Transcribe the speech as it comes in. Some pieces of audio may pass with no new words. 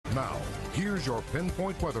Now, here's your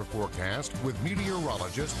pinpoint weather forecast with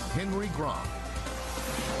meteorologist Henry Grof.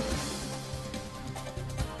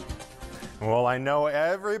 Well, I know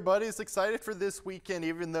everybody's excited for this weekend,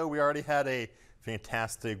 even though we already had a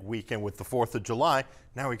fantastic weekend with the 4th of July.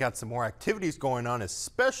 Now we got some more activities going on,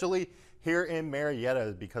 especially here in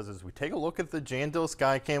Marietta, because as we take a look at the Jandil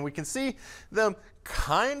Skycam, we can see them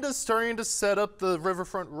kind of starting to set up the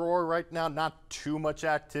riverfront roar right now. Not too much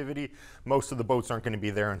activity. Most of the boats aren't going to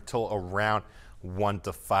be there until around 1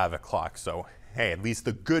 to 5 o'clock. So, hey, at least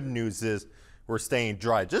the good news is we're staying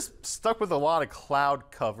dry. Just stuck with a lot of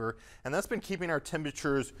cloud cover, and that's been keeping our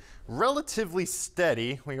temperatures relatively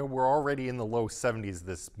steady. We're already in the low 70s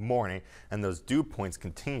this morning, and those dew points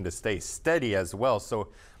continue to stay steady as well. So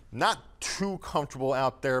not too comfortable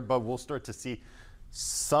out there, but we'll start to see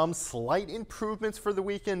some slight improvements for the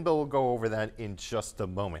weekend, but we'll go over that in just a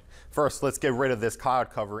moment. First, let's get rid of this cloud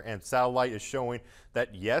cover, and satellite is showing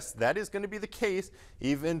that yes, that is going to be the case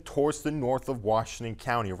even towards the north of Washington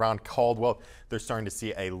County. Around Caldwell, they're starting to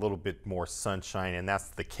see a little bit more sunshine, and that's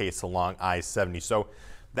the case along I-70. So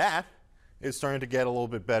that is starting to get a little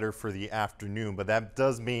bit better for the afternoon, but that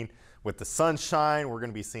does mean with the sunshine, we're going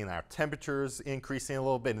to be seeing our temperatures increasing a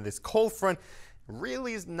little bit, and this cold front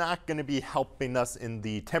really is not going to be helping us in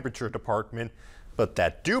the temperature department, but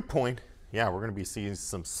that dew point, yeah, we're going to be seeing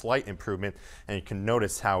some slight improvement, and you can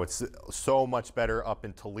notice how it's so much better up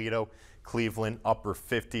in Toledo, Cleveland, upper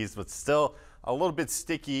 50s, but still a little bit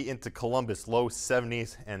sticky into Columbus, low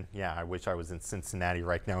 70s, and yeah, I wish I was in Cincinnati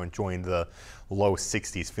right now enjoying the low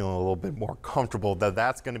 60s, feeling a little bit more comfortable.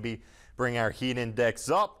 That's going to be bring our heat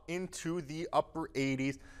index up into the upper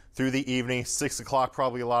 80s through the evening. 6 o'clock,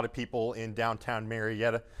 probably a lot of people in downtown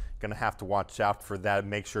Marietta going to have to watch out for that.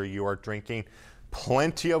 Make sure you are drinking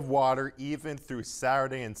plenty of water even through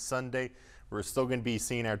Saturday and Sunday. We're still going to be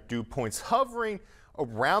seeing our dew points hovering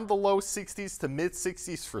around the low 60s to mid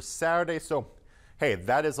 60s for Saturday. So, hey,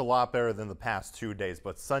 that is a lot better than the past 2 days.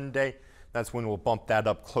 But Sunday, that's when we'll bump that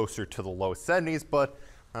up closer to the low 70s. But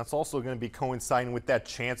that's also going to be coinciding with that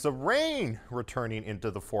chance of rain returning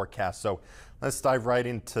into the forecast. So let's dive right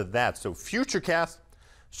into that. So Futurecast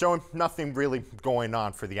showing nothing really going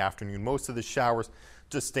on for the afternoon. Most of the showers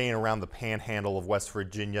just staying around the panhandle of West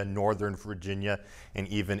Virginia, Northern Virginia, and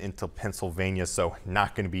even into Pennsylvania. So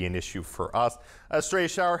not going to be an issue for us. A stray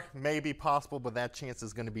shower may be possible, but that chance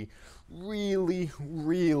is going to be really,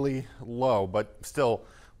 really low. But still,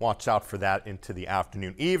 watch out for that into the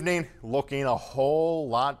afternoon. Evening looking a whole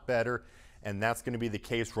lot better, and that's going to be the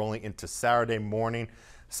case rolling into Saturday morning.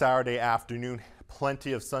 Saturday afternoon,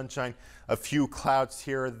 plenty of sunshine, a few clouds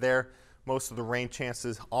here or there. Most of the rain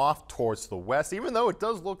chances off towards the west. Even though it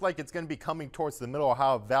does look like it's going to be coming towards the middle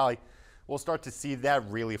Ohio Valley, we'll start to see that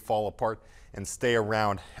really fall apart and stay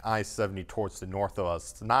around I-70 towards the north of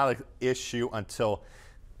us. It's not an issue until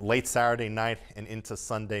late Saturday night and into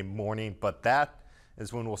Sunday morning, but that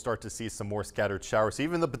is when we'll start to see some more scattered showers,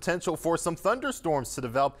 even the potential for some thunderstorms to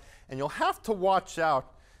develop, and you'll have to watch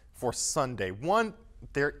out for Sunday. One,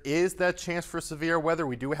 there is that chance for severe weather.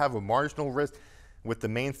 We do have a marginal risk with the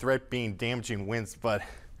main threat being damaging winds, but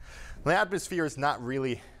the atmosphere is not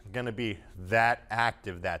really going to be that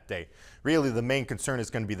active that day. Really, the main concern is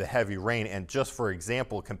going to be the heavy rain, and just for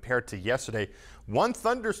example, compared to yesterday, one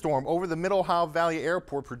thunderstorm over the Middle Ohio Valley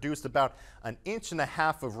Airport produced about 1.5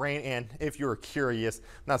 inches of rain, and if you're curious,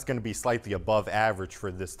 that's going to be slightly above average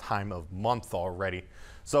for this time of month already.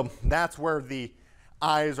 So that's where the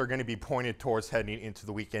eyes are going to be pointed towards heading into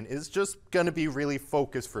the weekend. It's just going to be really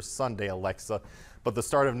focused for Sunday, Alexa, but the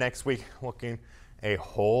start of next week looking a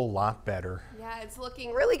whole lot better. Yeah, it's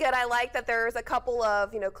looking really good. I like that there's a couple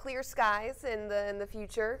of, clear skies in the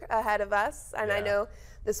future ahead of us. And yeah, I know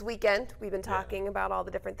this weekend we've been talking about all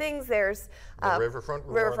the different things. There's the Riverfront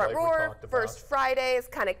Roar. First Friday is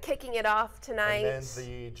kind of kicking it off tonight. And then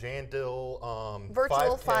the Jandil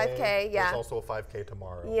virtual 5K. Yeah. There's also a 5K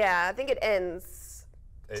tomorrow. Yeah, I think it ends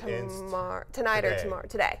tonight or tomorrow.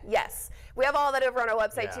 Today, yes. We have all that over on our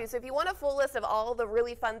website too. So if you want a full list of all the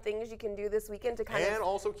really fun things you can do this weekend to kind of and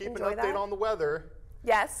also keep an update on the weather.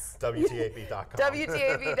 Yes. WTAP.com.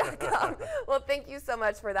 WTAP.com. Well, thank you so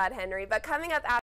much for that, Henry. But coming up after